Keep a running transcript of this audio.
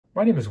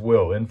My name is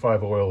Will,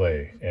 N5 Oil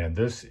A, and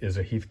this is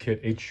a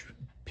Heathkit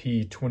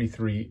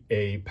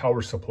HP23A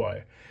power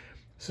supply.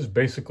 This is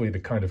basically the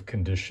kind of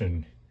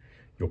condition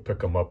you'll pick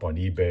them up on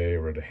eBay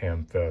or at a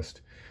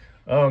ham-fest.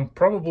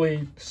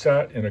 Probably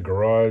sat in a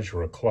garage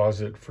or a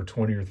closet for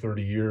 20 or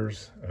 30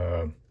 years.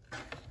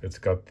 It's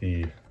got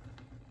the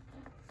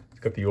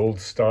old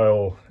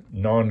style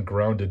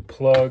non-grounded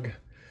plug,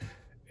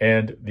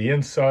 and the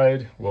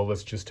inside, well,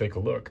 let's just take a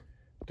look.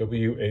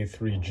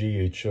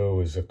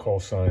 WA3GHO is a call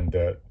sign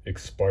that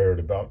expired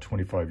about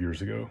 25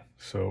 years ago,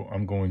 so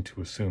I'm going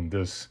to assume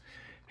this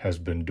has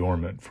been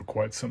dormant for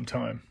quite some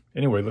time.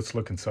 Anyway, let's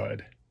look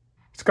inside.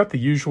 It's got the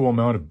usual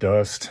amount of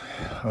dust.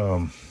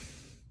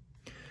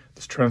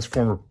 This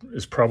transformer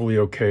is probably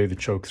okay. The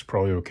choke is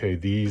probably okay.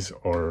 These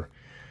are,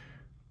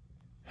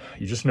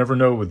 you just never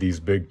know with these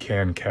big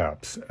can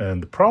caps.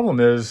 And the problem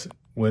is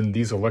when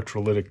these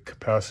electrolytic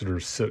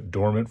capacitors sit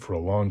dormant for a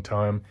long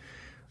time,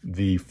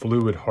 the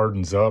fluid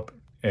hardens up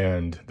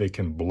and they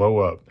can blow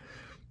up.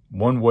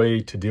 One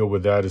way to deal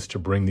with that is to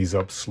bring these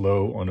up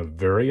slow on a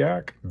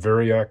variac.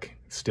 Variac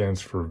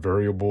stands for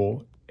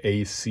variable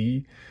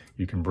AC.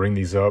 You can bring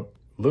these up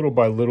little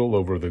by little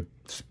over the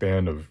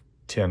span of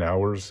 10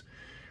 hours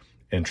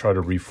and try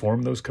to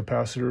reform those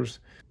capacitors.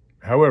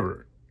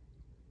 However,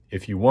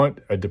 if you want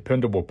a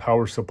dependable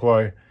power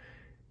supply,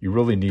 you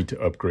really need to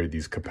upgrade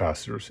these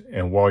capacitors.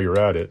 And while you're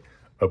at it,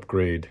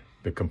 upgrade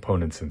the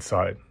components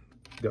inside.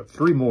 Got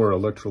 3 more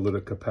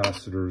electrolytic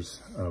capacitors.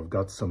 I've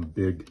got some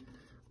big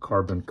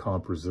carbon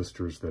comp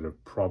resistors that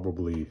have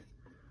probably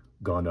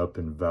gone up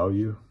in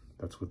value.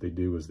 That's what they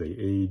do as they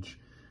age.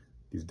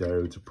 These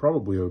diodes are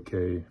probably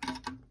okay.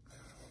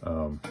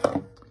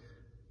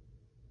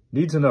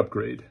 Needs an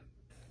upgrade.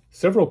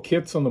 Several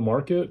kits on the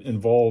market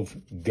involve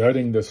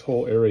gutting this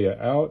whole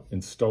area out,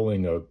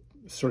 installing a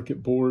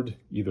circuit board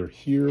either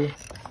here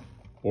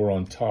or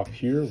on top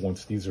here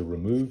once these are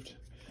removed.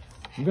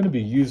 I'm going to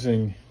be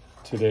using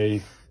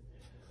today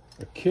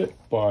a kit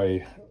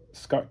by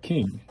Scott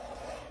King,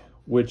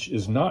 which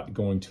is not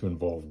going to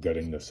involve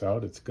gutting this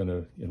out. It's going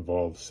to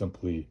involve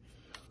simply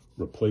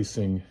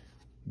replacing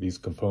these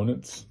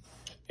components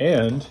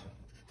and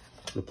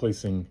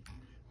replacing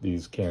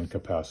these can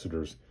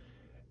capacitors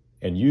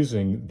and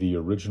using the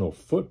original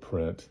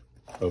footprint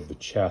of the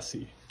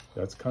chassis.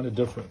 That's kind of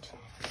different.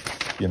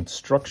 The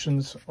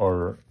instructions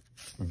are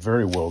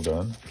very well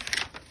done.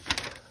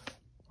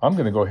 I'm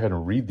going to go ahead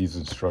and read these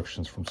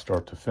instructions from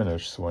start to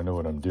finish so I know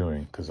what I'm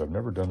doing, because I've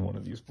never done one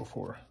of these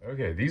before.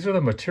 Okay, these are the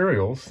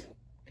materials.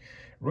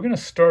 We're going to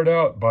start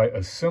out by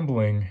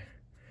assembling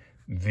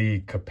the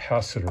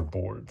capacitor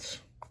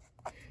boards.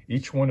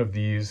 Each one of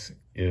these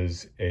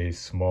is a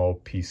small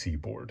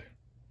PC board,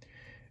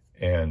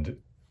 and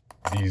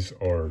these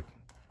are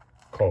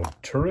called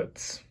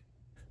turrets.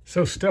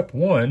 So step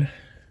 1,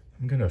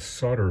 I'm going to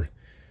solder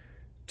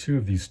 2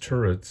 of these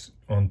turrets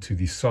onto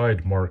the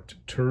side marked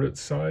turret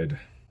side.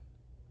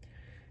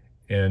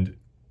 And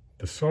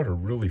the solder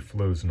really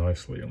flows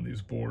nicely on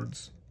these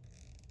boards.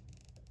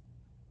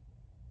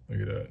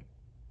 Look at that.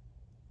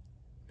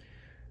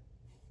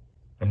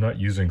 I'm not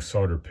using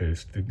solder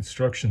paste. The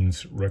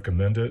instructions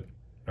recommend it.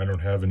 I don't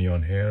have any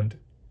on hand.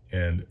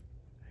 And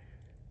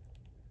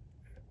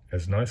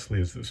as nicely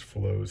as this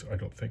flows, I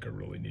don't think I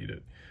really need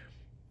it.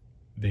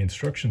 The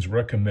instructions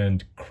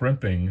recommend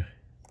crimping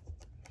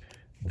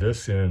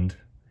this end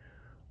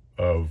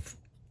of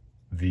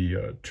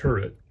the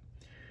turret.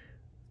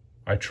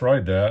 I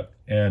tried that,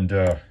 and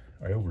I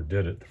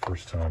overdid it the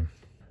first time.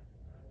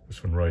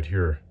 This one right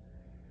here,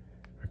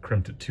 I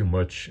crimped it too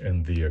much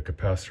and the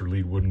capacitor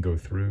lead wouldn't go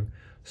through.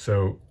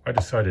 So I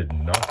decided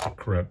not to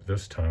crimp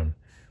this time,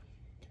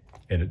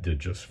 and it did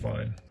just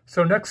fine.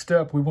 So next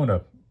step, we want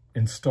to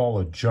install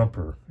a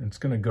jumper. It's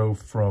going to go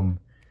from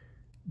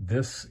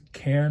this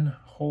can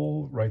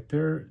hole right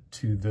there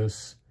to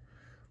this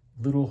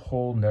little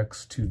hole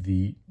next to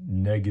the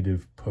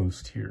negative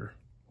post here,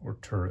 or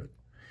turret.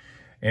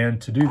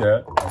 And to do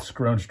that, I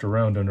scrounged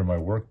around under my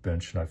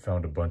workbench and I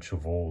found a bunch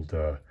of old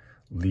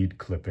lead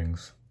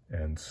clippings.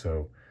 And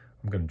so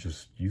I'm going to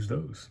just use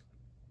those.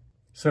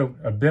 So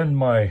I bend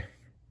my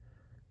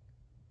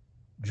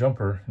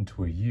jumper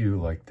into a U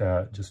like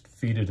that, just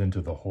feed it into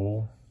the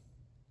hole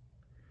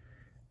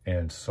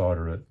and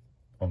solder it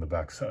on the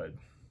back side.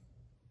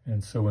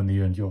 And so in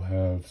the end, you'll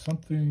have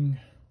something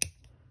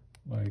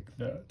like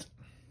that,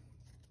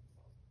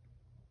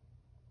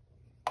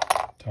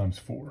 times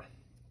 4.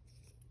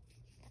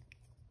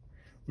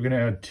 We're going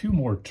to add 2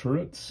 more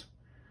turrets.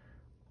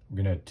 We're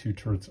going to add 2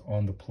 turrets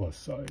on the plus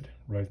side,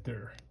 right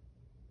there.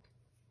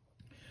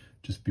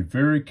 Just be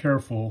very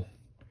careful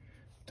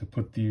to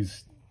put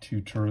these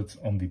 2 turrets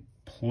on the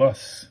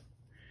plus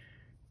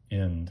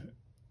end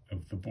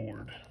of the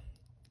board.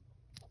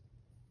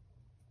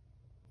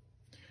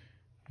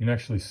 You can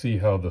actually see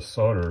how the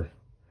solder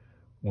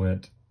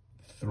went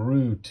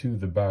through to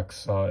the back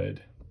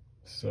side.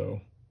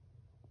 So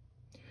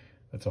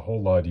that's a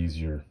whole lot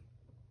easier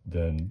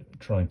than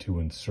trying to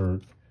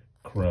insert,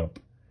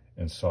 crimp,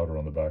 and solder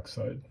on the back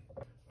side.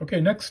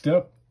 Okay, next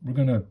step, we're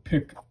going to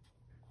pick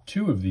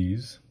 2 of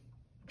these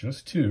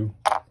just two.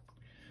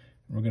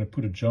 We're going to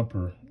put a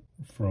jumper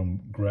from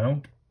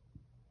ground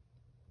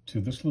to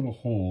this little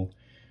hole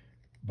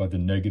by the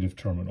negative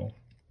terminal.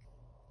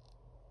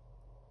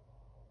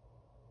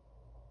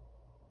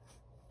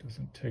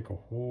 Doesn't take a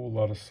whole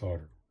lot of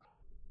solder.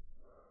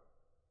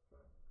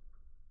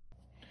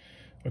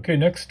 Okay,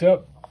 next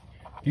step,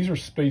 these are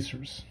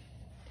spacers,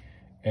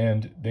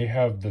 and they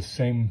have the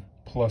same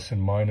plus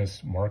and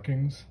minus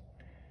markings.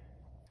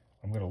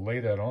 I'm going to lay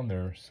that on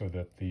there so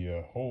that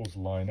the holes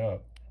line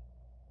up.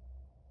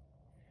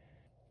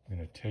 I'm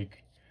going to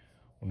take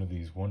one of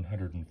these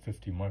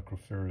 150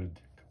 microfarad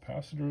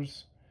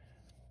capacitors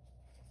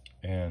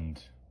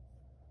and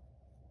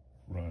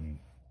run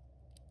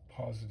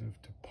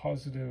positive to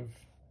positive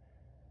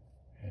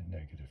and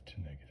negative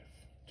to negative,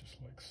 just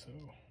like so.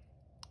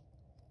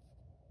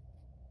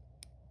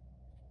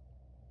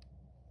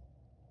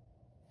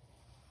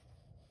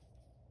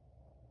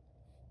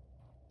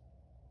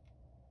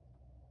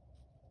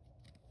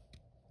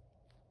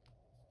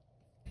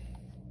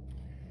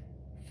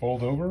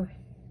 Fold over,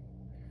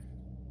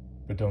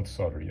 but don't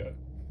solder yet.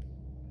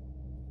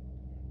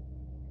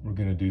 We're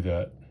going to do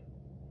that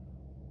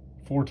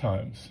 4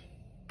 times.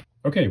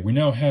 Okay, we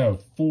now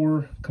have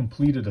 4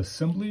 completed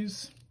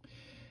assemblies.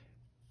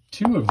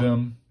 2 of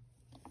them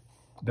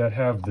that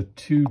have the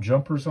 2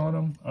 jumpers on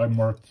them, I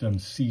marked them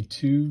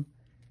C2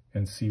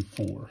 and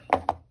C4.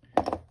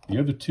 The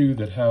other 2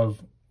 that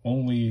have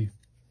only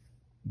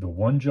the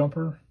 1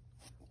 jumper,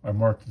 I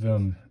marked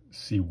them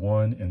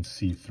C1 and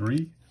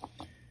C3.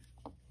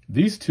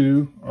 These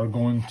 2 are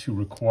going to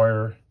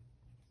require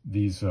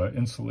these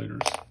insulators.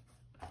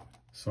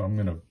 So I'm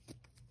going to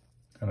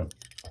kind of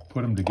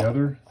put them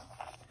together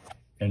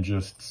and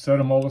just set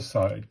them all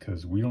aside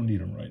because we don't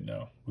need them right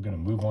now. We're going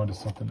to move on to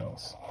something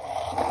else.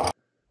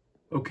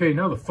 Okay,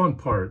 now the fun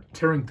part,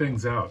 tearing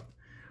things out.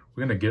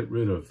 We're going to get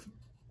rid of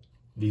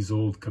these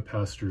old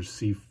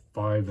capacitors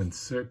C5 and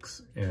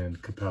 6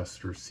 and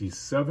capacitor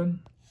C7.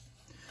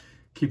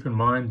 Keep in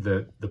mind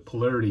that the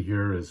polarity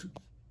here is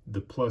the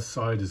plus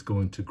side is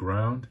going to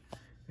ground,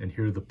 and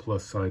here the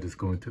plus side is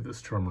going to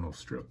this terminal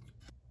strip.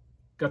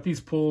 Got these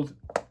pulled,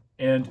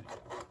 and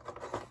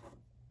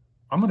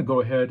I'm going to go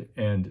ahead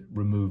and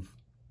remove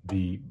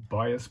the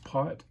bias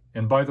pot.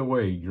 And by the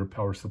way, your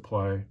power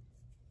supply,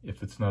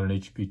 if it's not an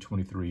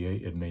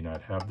HP23A, it may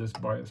not have this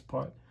bias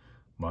pot.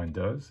 Mine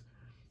does.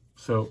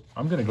 So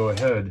I'm going to go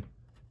ahead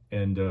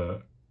and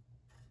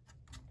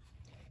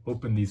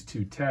open these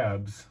 2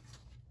 tabs,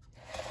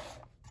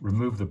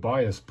 remove the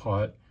bias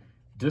pot,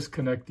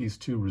 disconnect these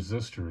 2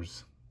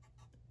 resistors,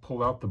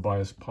 pull out the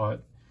bias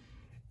pot,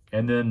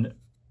 and then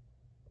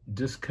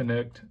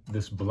disconnect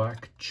this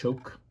black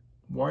choke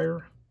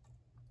wire,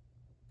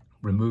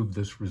 remove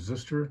this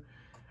resistor,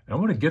 and I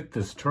want to get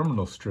this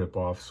terminal strip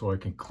off so I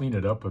can clean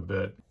it up a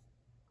bit.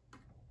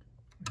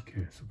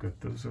 Okay, so got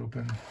those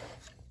open.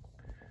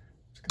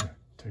 Just gonna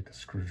take a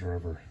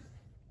screwdriver,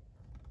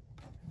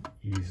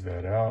 ease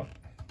that out.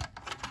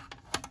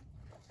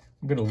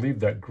 I'm gonna leave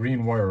that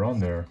green wire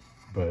on there,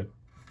 but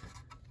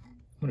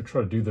I'm going to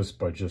try to do this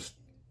by just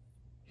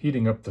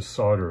heating up the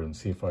solder and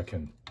see if I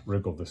can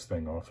wriggle this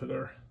thing off of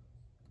there.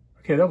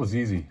 Okay, that was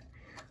easy.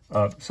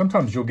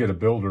 Sometimes you'll get a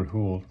builder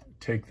who will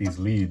take these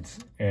leads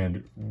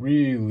and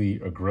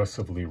really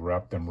aggressively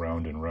wrap them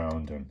round and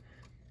round, and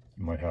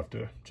you might have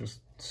to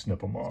just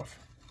snip them off.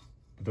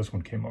 But this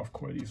one came off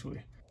quite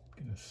easily.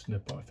 I'm going to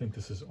snip off, I think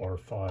this is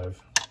R5.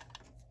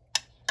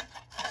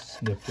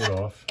 Snipped it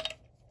off.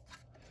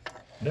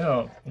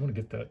 Now, I'm going to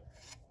get that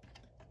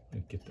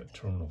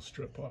terminal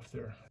strip off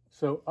there.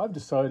 So I've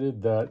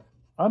decided that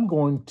I'm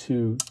going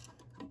to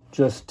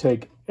just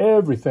take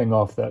everything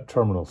off that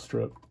terminal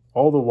strip.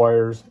 All the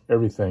wires,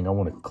 everything. I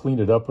want to clean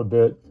it up a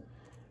bit.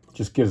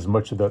 Just get as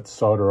much of that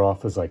solder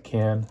off as I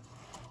can.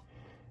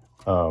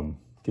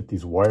 Get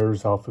these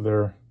wires off of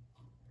there.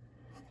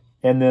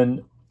 And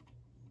then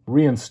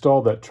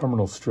reinstall that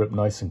terminal strip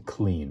nice and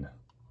clean.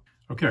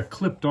 Okay, I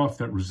clipped off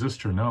that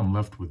resistor. Now I'm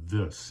left with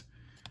this.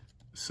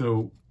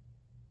 So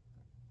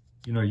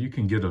you know, you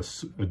can get a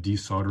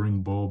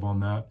desoldering bulb on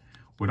that.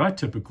 What I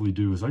typically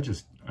do is I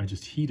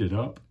just heat it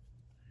up,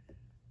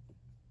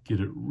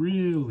 get it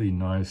really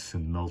nice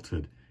and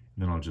melted, and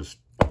then I'll just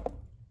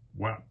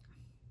whap.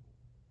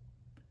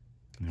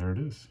 And there it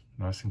is,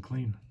 nice and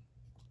clean.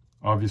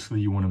 Obviously,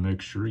 you want to make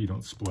sure you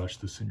don't splash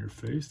this in your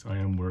face. I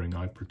am wearing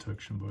eye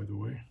protection, by the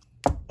way.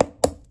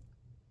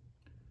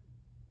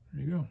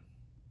 There you go.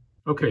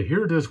 Okay,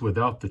 here it is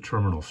without the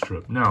terminal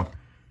strip. Now,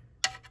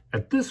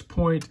 at this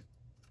point,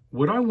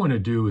 what I want to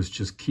do is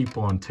just keep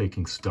on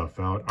taking stuff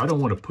out. I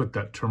don't want to put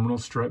that terminal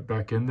strip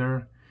back in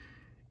there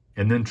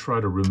and then try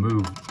to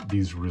remove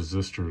these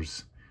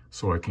resistors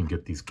so I can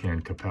get these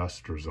can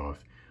capacitors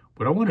off.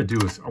 What I want to do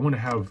is I want to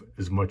have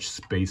as much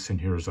space in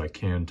here as I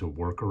can to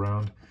work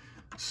around.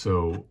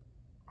 So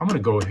I'm going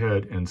to go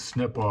ahead and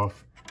snip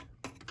off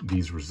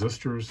these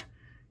resistors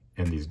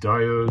and these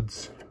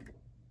diodes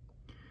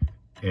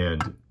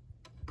and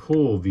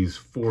pull these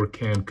 4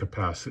 can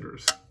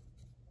capacitors.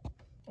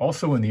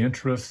 Also, in the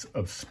interest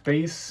of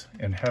space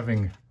and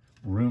having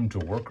room to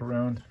work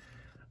around,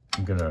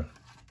 I'm gonna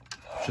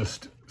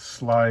just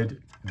slide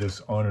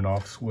this on and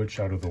off switch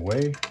out of the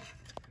way,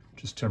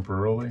 just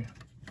temporarily.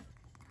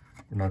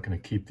 We're not gonna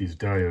keep these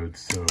diodes,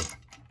 so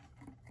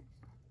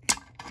there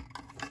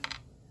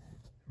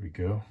we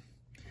go.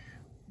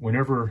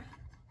 Whenever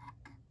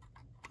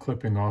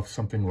clipping off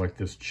something like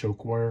this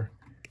choke wire,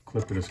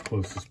 clip it as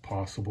close as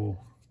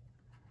possible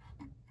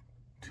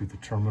to the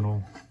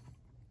terminal,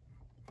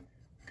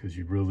 because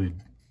you really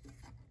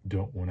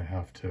don't want to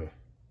have to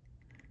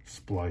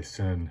splice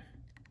in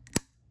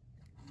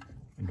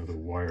another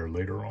wire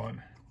later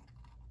on.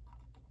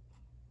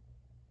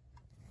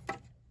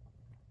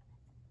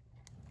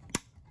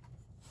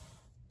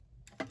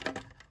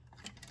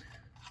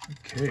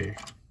 Okay,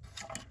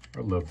 I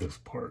love this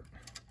part.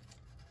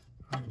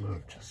 I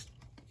love just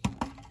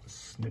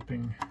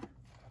snipping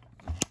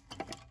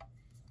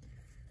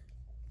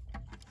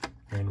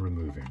and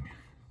removing.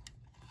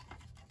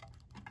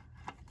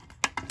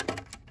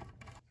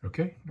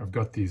 Okay, I've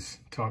got these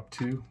top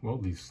two, well,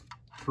 these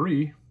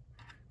three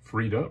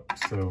freed up,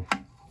 so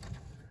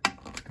I'm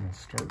gonna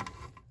start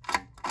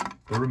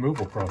the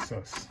removal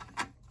process.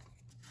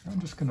 I'm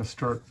just gonna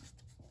start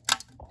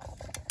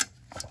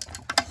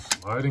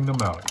sliding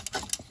them out.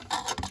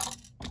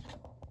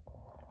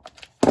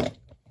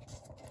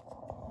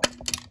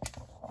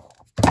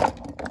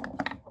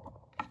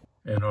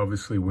 And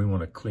obviously we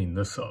want to clean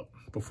this up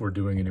before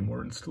doing any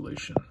more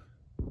installation.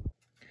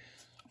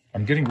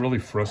 I'm getting really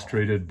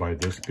frustrated by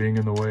this being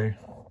in the way,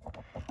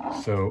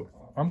 so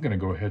I'm going to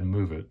go ahead and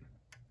move it.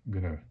 I'm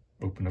going to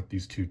open up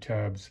these two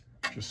tabs,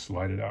 just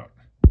slide it out.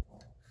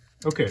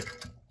 Okay.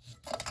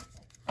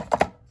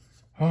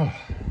 Oh,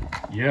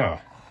 yeah.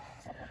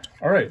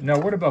 All right, now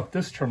what about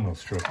this terminal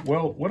strip?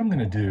 Well, what I'm going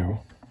to do,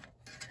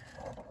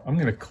 I'm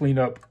going to clean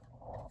up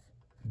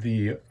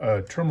the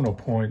terminal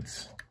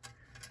points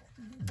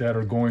that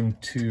are going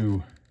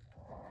to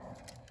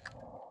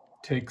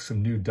take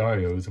some new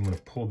diodes. I'm going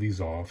to pull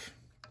these off,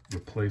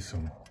 replace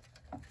them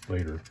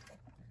later.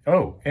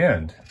 Oh,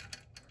 and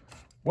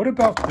what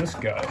about this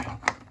guy?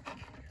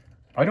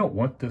 I don't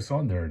want this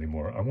on there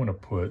anymore. I want to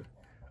put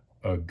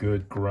a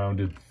good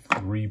grounded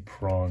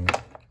 3-prong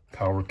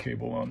power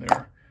cable on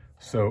there.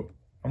 So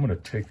I'm going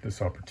to take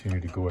this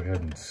opportunity to go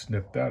ahead and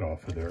snip that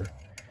off of there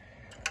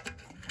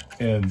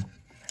and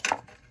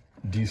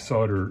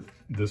desolder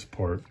this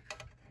part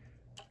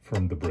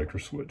from the breaker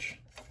switch.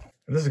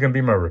 And this is going to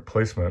be my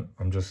replacement.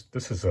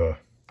 This is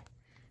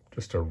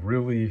just a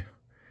really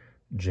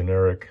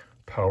generic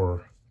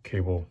power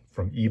cable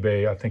from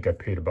eBay. I think I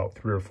paid about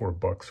 $3 or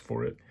 $4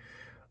 for it.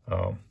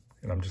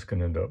 And I'm just going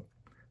to end up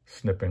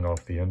snipping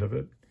off the end of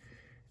it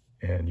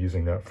and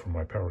using that for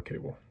my power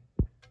cable.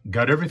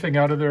 Got everything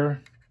out of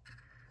there.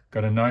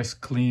 Got a nice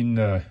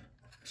clean,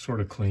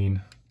 sort of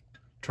clean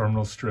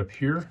terminal strip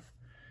here.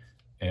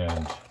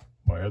 And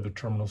my other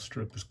terminal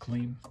strip is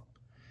clean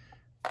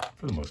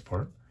for the most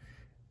part.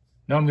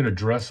 Now I'm going to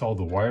dress all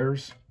the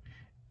wires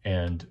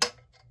and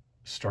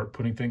start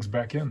putting things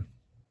back in.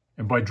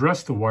 And by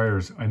dress the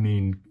wires, I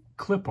mean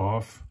clip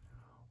off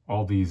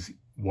all these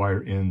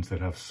wire ends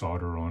that have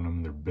solder on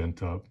them, they're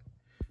bent up,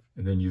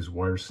 and then use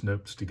wire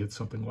snips to get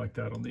something like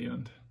that on the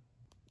end.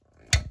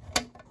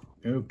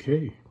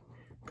 Okay,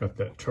 got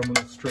that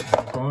terminal strip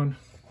back on.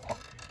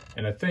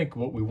 And I think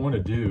what we want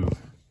to do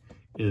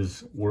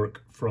is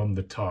work from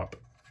the top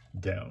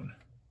down.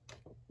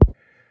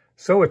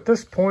 So at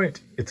this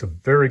point, it's a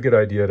very good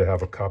idea to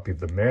have a copy of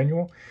the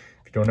manual.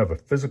 If you don't have a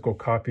physical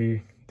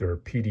copy, there are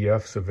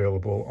PDFs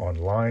available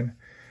online.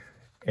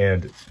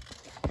 And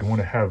you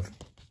want to have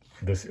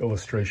this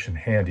illustration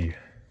handy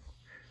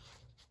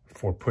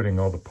for putting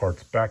all the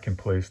parts back in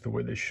place the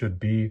way they should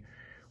be,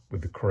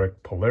 with the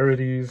correct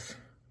polarities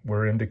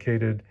where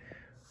indicated.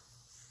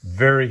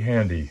 Very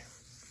handy,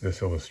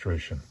 this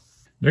illustration.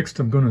 Next,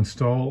 I'm going to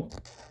install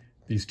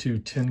these two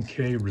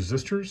 10K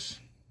resistors,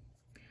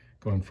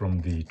 going from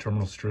the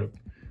terminal strip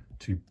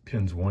to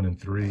pins 1 and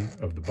 3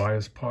 of the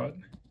bias pot.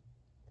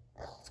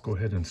 Let's go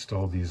ahead and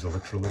install these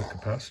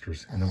electrolytic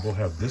capacitors, and then we'll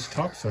have this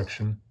top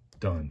section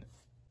done.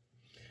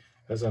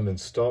 As I'm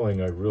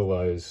installing, I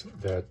realize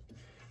that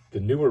the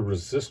newer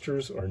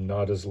resistors are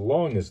not as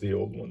long as the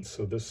old ones,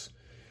 so this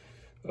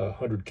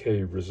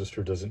 100K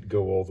resistor doesn't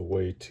go all the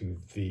way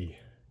to the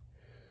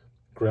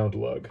ground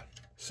lug.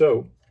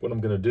 So what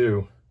I'm going to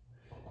do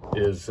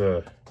is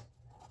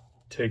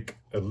take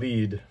a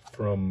lead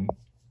from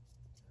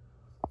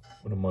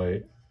one of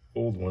my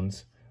old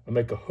ones. I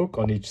make a hook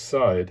on each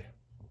side.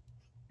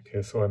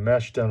 Okay, so I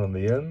mash down on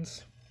the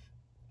ends,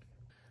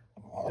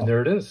 and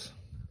there it is.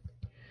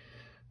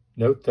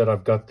 Note that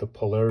I've got the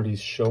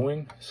polarities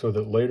showing so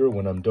that later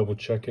when I'm double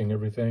checking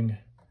everything,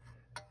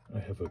 I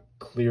have a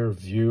clear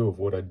view of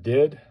what I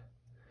did.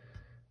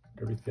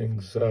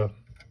 Everything's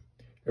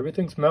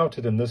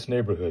mounted in this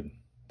neighborhood.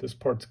 This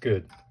part's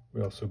good.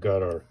 We also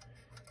got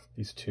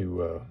these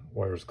two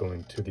wires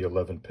going to the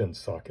 11-pin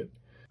socket.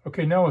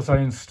 Okay, now as I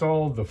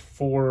install the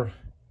 4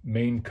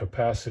 main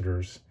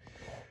capacitors,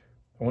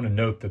 I want to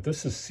note that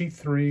this is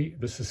C3,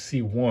 this is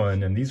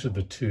C1, and these are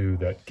the two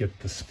that get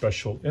the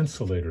special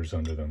insulators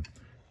under them.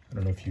 I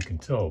don't know if you can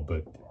tell,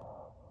 but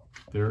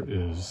there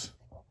is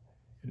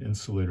an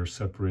insulator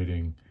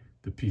separating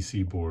the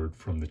PC board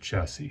from the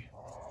chassis.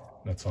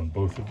 That's on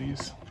both of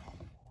these.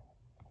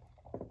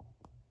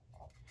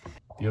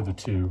 The other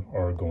two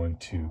are going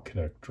to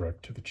connect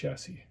direct to the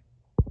chassis.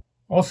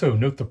 Also,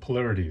 note the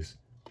polarities.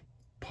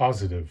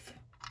 Positive,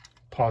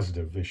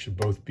 positive. They should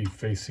both be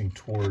facing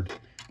toward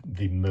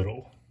the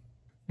middle.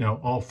 Now,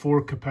 all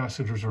 4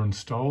 capacitors are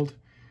installed.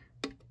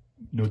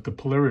 Note the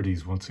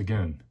polarities once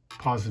again.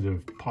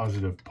 Positive,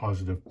 positive,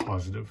 positive,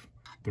 positive.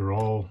 They're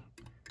all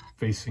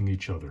facing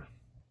each other.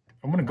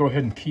 I'm going to go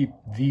ahead and keep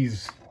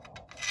these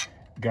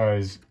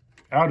guys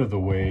out of the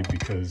way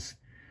because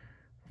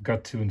I've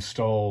got to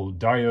install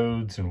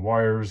diodes and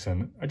wires,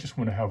 and I just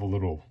want to have a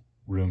little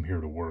room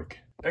here to work.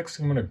 Next,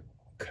 I'm going to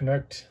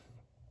connect,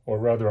 or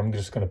rather, I'm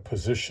just going to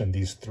position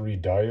these 3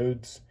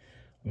 diodes.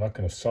 I'm not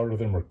going to solder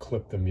them or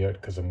clip them yet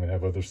because I'm going to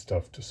have other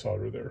stuff to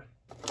solder there.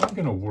 I'm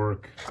going to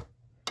work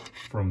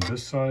from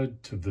this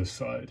side to this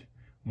side.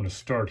 I'm going to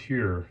start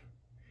here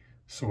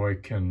so I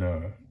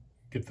can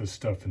get this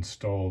stuff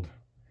installed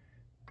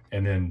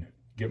and then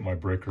get my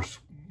breaker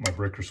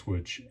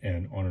switch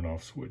and on and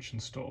off switch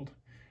installed.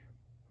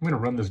 I'm going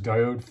to run this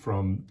diode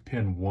from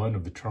pin 1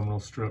 of the terminal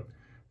strip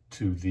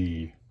to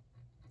the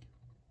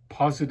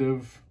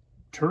positive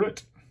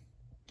turret.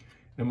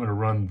 I'm going to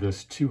run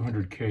this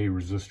 200K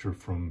resistor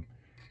from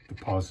the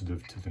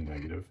positive to the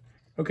negative.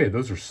 Okay,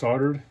 those are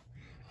soldered,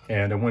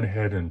 and I went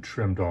ahead and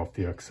trimmed off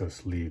the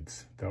excess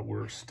leads that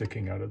were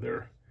sticking out of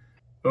there.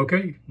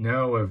 Okay,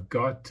 now I've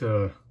got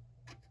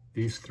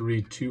these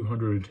 3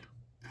 200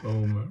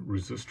 ohm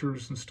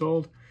resistors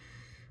installed.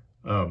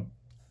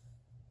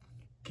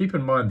 Keep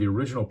in mind the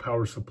original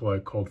power supply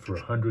called for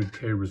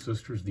 100K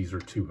resistors. These are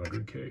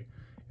 200K,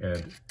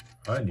 and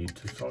I need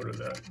to solder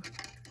that.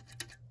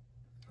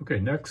 Okay,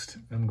 next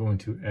I'm going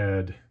to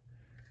add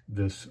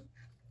this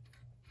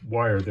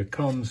wire that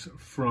comes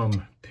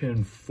from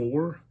pin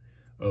 4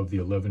 of the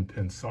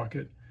 11-pin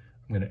socket.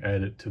 I'm going to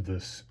add it to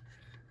this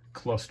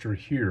cluster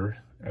here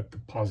at the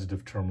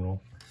positive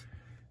terminal.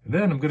 And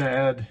then I'm going to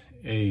add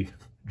a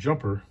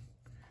jumper.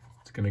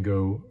 It's going to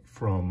go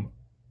from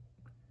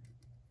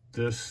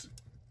this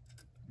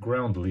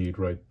ground lead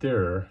right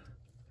there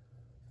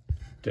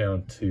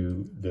down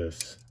to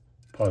this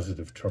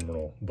positive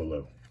terminal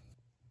below.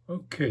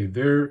 Okay,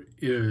 there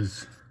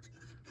is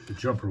the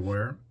jumper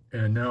wire,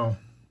 and now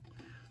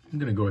I'm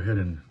going to go ahead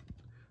and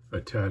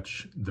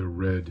attach the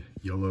red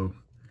yellow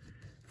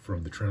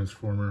from the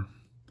transformer,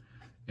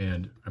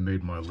 and I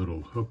made my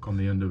little hook on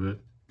the end of it.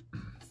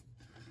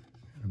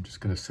 I'm just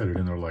going to set it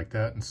in there like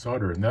that and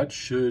solder, and that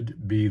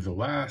should be the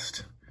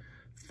last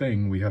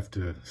thing we have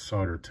to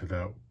solder to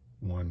that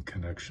one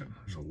connection.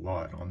 There's a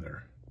lot on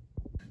there.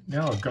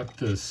 Now I've got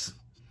this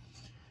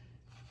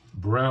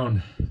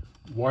brown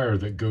wire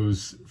that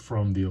goes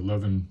from the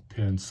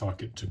 11-pin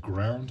socket to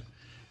ground,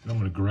 and I'm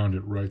going to ground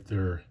it right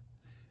there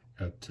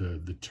at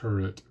the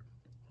turret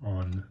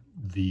on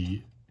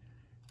the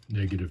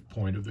negative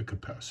point of the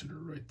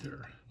capacitor right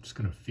there. I'm just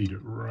going to feed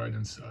it right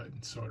inside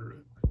and solder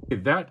it.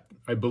 Okay, that,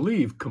 I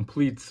believe,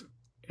 completes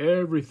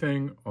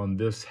everything on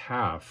this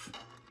half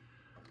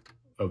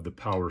of the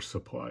power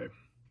supply.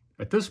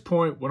 At this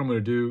point, what I'm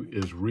going to do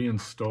is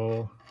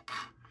reinstall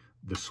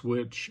the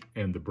switch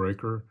and the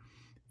breaker,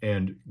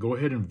 and go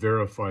ahead and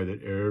verify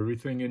that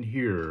everything in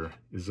here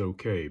is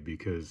okay,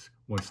 because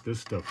once this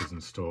stuff is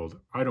installed,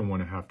 I don't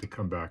want to have to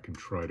come back and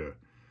try to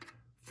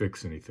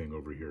fix anything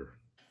over here.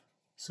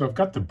 So I've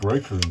got the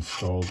breaker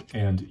installed,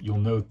 and you'll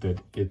note that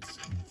it's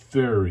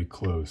very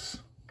close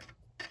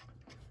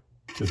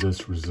to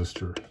this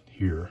resistor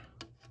here.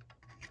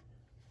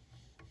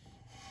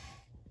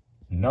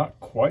 Not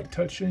quite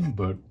touching,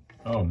 but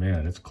oh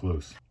man, it's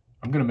close.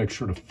 I'm going to make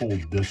sure to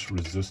fold this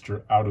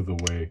resistor out of the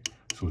way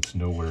so it's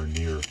nowhere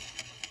near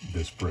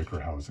this breaker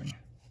housing.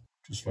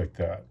 Just like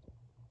that.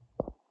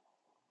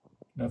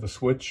 Now the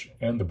switch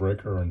and the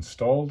breaker are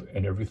installed,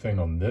 and everything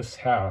on this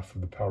half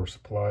of the power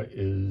supply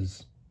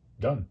is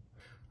done.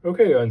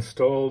 Okay, I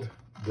installed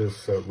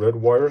this red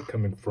wire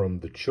coming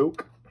from the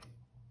choke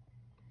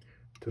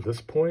to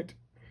this point.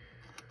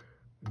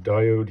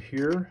 Diode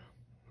here,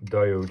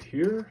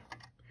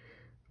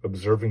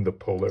 observing the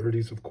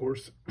polarities, of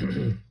course.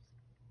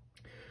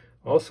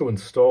 Also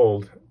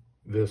installed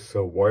this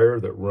wire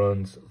that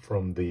runs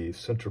from the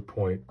center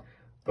point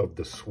of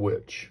the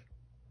switch.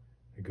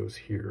 It goes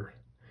here.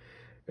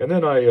 And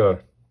then I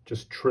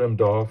just trimmed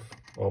off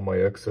all my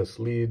excess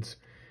leads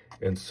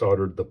and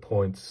soldered the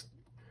points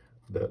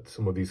that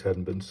some of these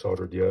hadn't been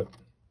soldered yet.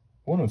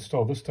 I want to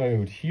install this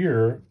diode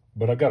here,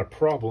 but I got a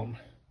problem.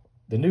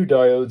 The new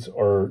diodes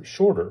are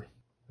shorter.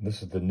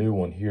 This is the new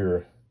one here,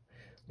 a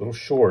little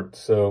short,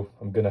 so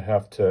I'm going to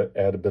have to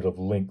add a bit of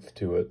length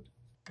to it.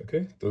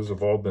 Okay, those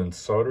have all been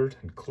soldered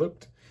and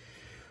clipped.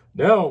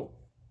 Now,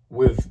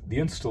 with the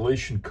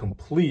installation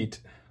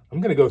complete,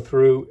 I'm going to go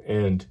through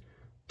and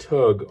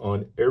tug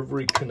on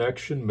every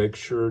connection, make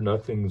sure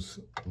nothing's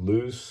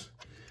loose,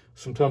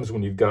 Sometimes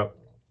when you've got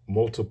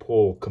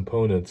multiple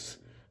components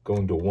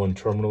going to one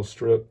terminal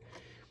strip,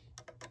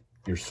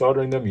 you're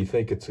soldering them, you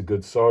think it's a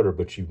good solder,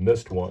 but you've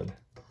missed one.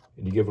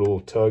 And you give it a little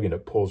tug and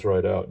it pulls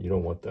right out. You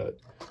don't want that.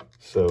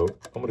 So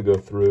I'm going to go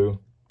through,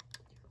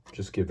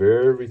 just give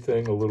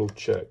everything a little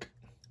check.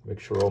 Make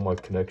sure all my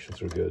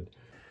connections are good.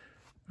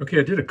 Okay,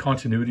 I did a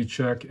continuity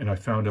check and I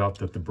found out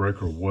that the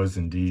breaker was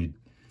indeed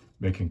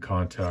making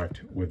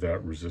contact with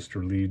that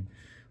resistor lead.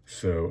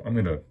 So I'm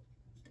going to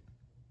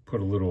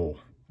put a little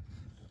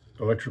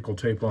electrical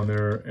tape on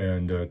there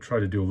and try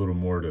to do a little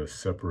more to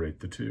separate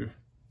the two.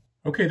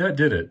 Okay, that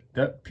did it.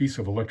 That piece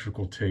of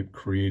electrical tape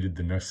created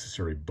the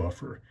necessary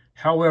buffer.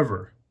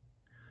 However,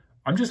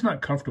 I'm just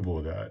not comfortable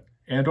with that.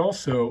 And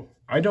also,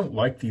 I don't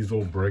like these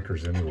old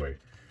breakers anyway.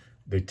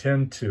 They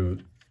tend to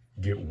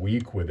get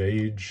weak with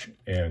age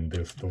and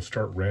they'll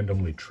start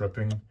randomly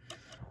tripping.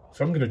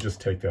 So I'm going to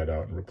just take that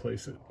out and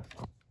replace it.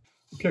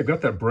 Okay, I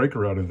got that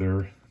breaker out of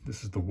there.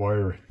 This is the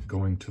wire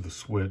going to the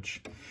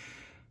switch.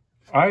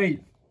 I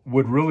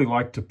would really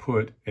like to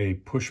put a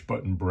push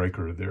button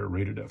breaker there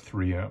rated at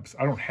 3 amps.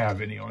 I don't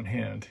have any on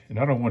hand and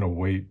I don't want to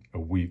wait a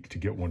week to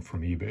get one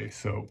from eBay.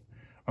 So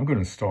I'm going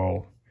to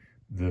install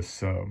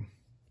this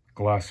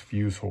glass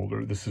fuse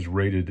holder. This is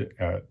rated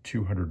at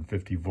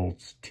 250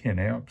 volts, 10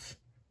 amps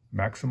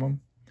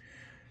maximum.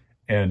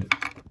 And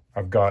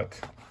I've got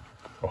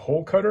a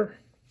hole cutter.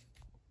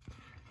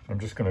 I'm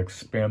just going to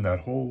expand that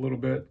hole a little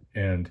bit,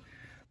 and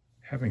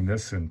having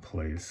this in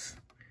place,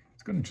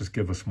 it's going to just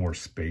give us more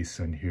space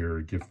in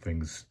here, give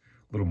things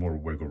a little more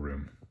wiggle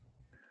room.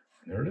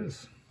 There it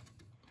is.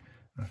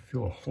 I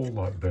feel a whole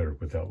lot better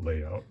with that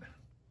layout.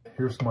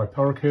 Here's my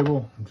power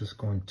cable. I'm just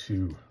going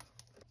to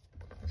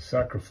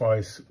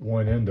sacrifice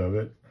one end of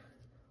it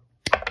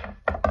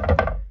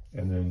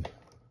and then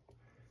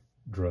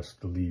dress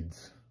the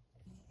leads.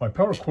 My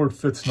power cord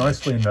fits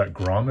nicely in that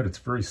grommet. It's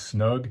very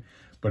snug,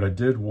 but I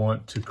did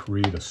want to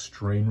create a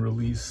strain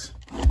release.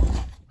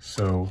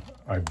 So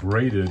I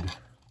braided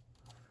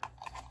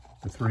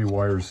the 3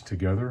 wires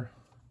together,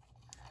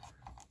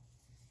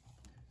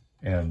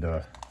 and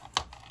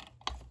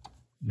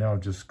now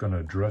just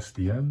gonna dress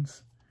the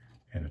ends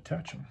and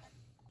attach them.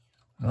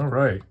 All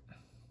right,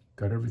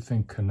 got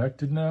everything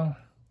connected now.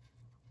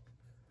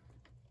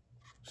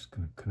 Just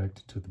gonna connect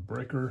it to the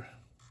breaker.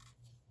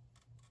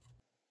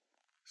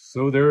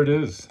 So there it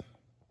is.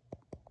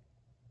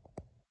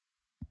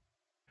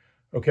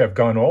 Okay, I've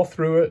gone all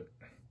through it.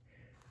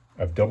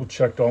 I've double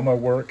checked all my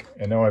work,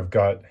 and now I've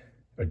got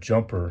a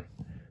jumper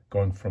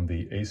going from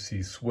the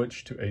AC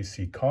switch to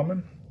AC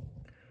common,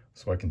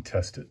 so I can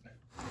test it.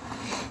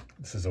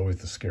 This is always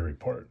the scary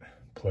part.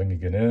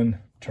 Plugging it in,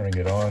 turning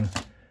it on,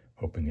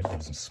 hoping it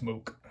doesn't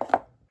smoke.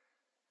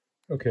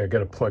 Okay, I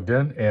got it plugged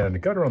in, and I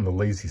got her on the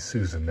Lazy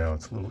Susan now.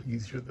 It's a little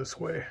easier this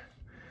way.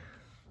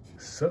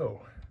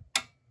 So,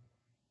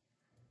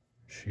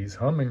 she's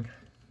humming.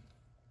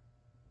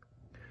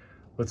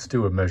 Let's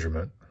do a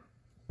measurement.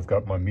 I've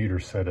got my meter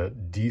set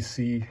at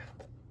DC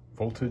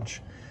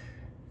voltage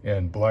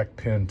and black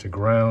pin to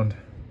ground,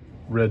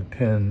 red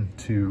pin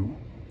to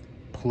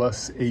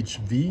plus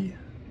HV,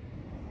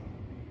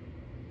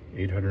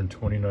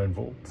 829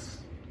 volts,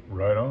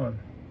 right on.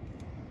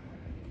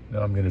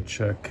 Now I'm going to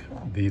check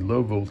the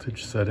low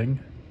voltage setting.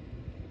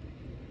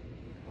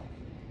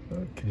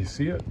 Can you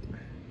see it?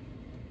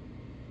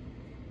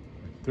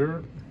 Right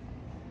there.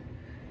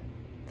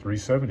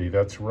 370,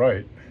 that's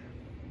right.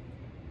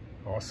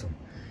 Awesome.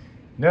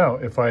 Now,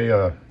 if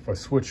I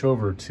switch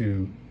over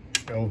to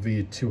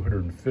LV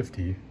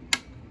 250,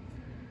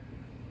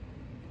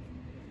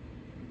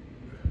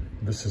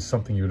 this is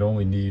something you would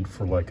only need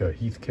for like a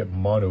Heathkit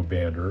mono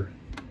bander.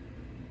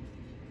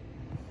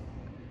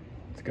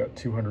 It's got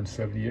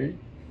 278,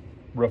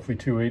 roughly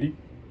 280.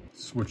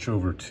 Switch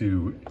over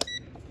to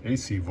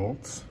AC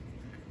volts.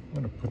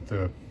 I'm going to put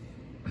the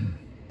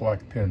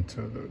black pin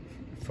to the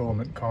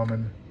filament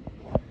common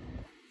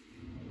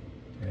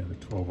and the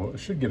 12 volt. It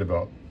should get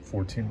about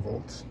 14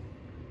 volts.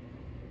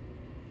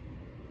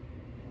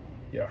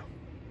 Yeah,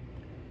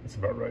 that's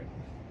about right.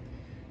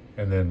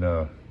 And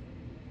then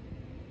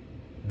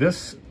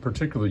this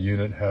particular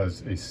unit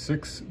has a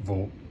 6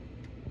 volt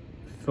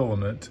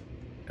filament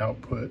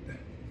output,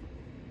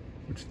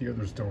 which the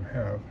others don't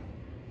have.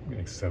 I'm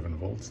getting 7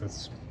 volts,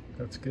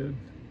 that's good.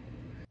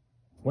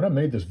 When I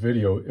made this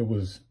video, it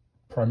was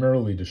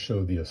primarily to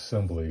show the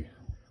assembly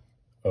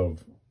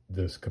of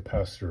this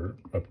capacitor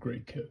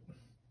upgrade kit.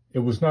 It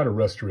was not a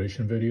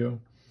restoration video.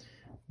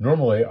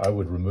 Normally, I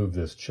would remove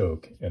this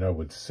choke and I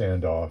would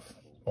sand off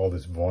all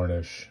this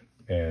varnish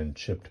and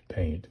chipped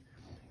paint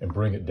and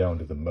bring it down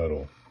to the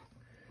metal,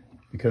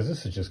 because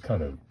this is just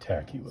kind of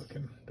tacky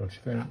looking, don't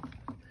you think?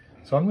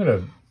 So I'm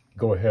gonna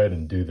go ahead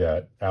and do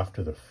that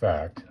after the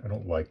fact. I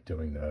don't like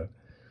doing that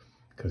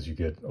because you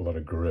get a lot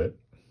of grit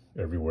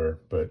everywhere,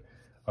 but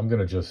I'm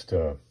gonna just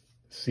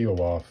seal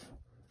off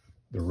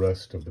the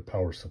rest of the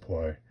power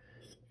supply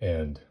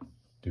and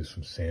do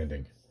some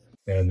sanding.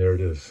 And there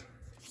it is.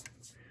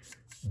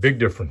 Big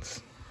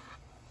difference.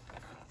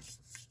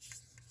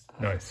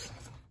 Nice.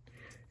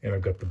 And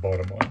I've got the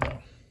bottom on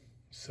now.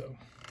 So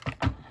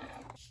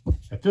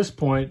at this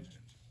point,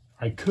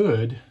 I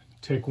could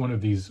take one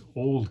of these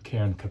old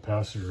can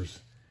capacitors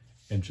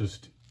and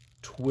just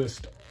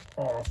twist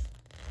off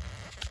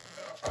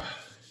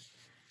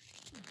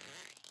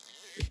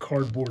the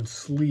cardboard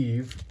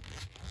sleeve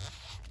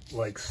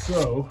like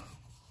so,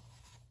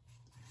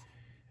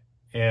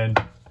 and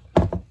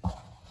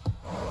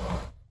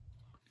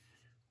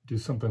do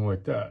something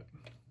like that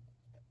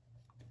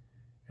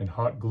and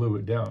hot glue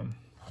it down.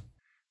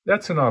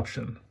 That's an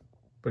option,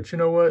 but you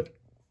know what?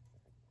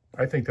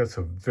 I think that's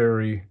a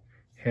very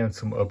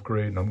handsome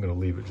upgrade, and I'm going to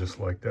leave it just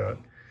like that.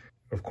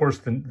 Of course,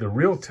 the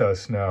real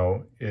test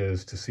now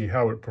is to see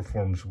how it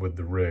performs with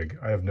the rig.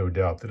 I have no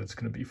doubt that it's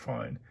going to be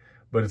fine,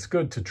 but it's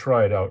good to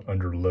try it out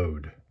under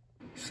load.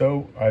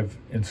 So I've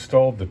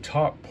installed the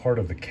top part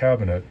of the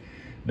cabinet.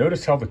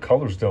 Notice how the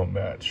colors don't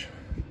match.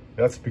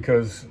 That's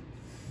because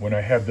when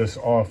I had this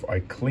off, I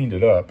cleaned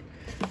it up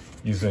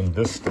using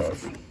this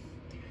stuff.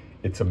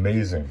 It's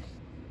amazing.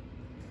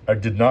 I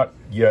did not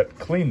yet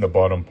clean the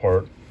bottom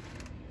part,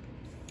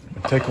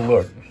 but take a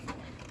look.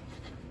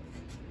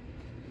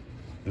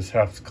 This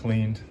half's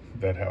cleaned,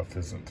 that half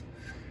isn't.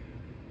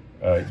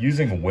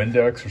 Using a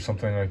Windex or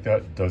something like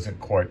that doesn't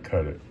quite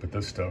cut it, but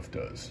this stuff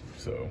does.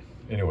 So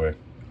anyway,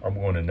 I'm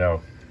going to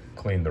now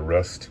clean the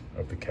rest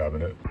of the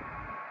cabinet.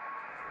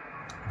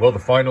 Well, the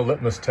final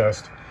litmus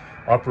test,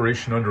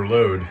 operation under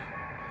load,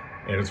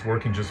 and it's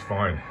working just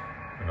fine.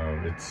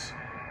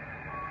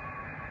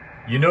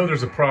 You know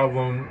there's a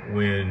problem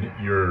when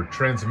you're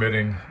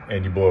transmitting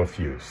and you blow a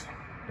fuse,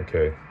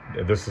 okay?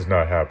 This is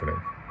not happening.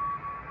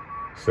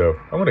 So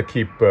I'm gonna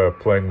keep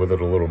playing with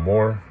it a little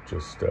more,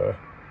 just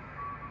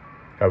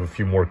have a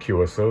few more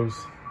QSOs.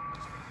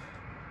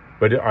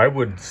 But I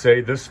would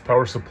say this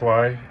power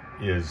supply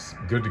is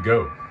good to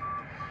go.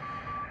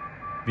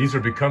 These are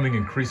becoming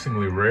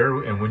increasingly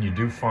rare, and when you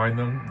do find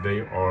them,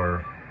 they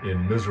are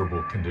in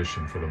miserable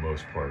condition for the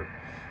most part.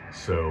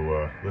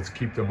 So let's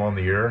keep them on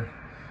the air.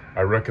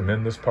 I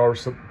recommend this power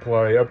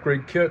supply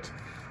upgrade kit.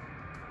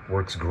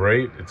 Works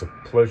great. It's a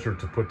pleasure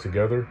to put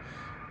together.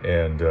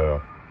 And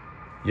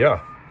yeah,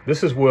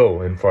 this is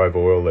Will in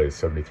 50LA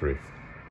 73.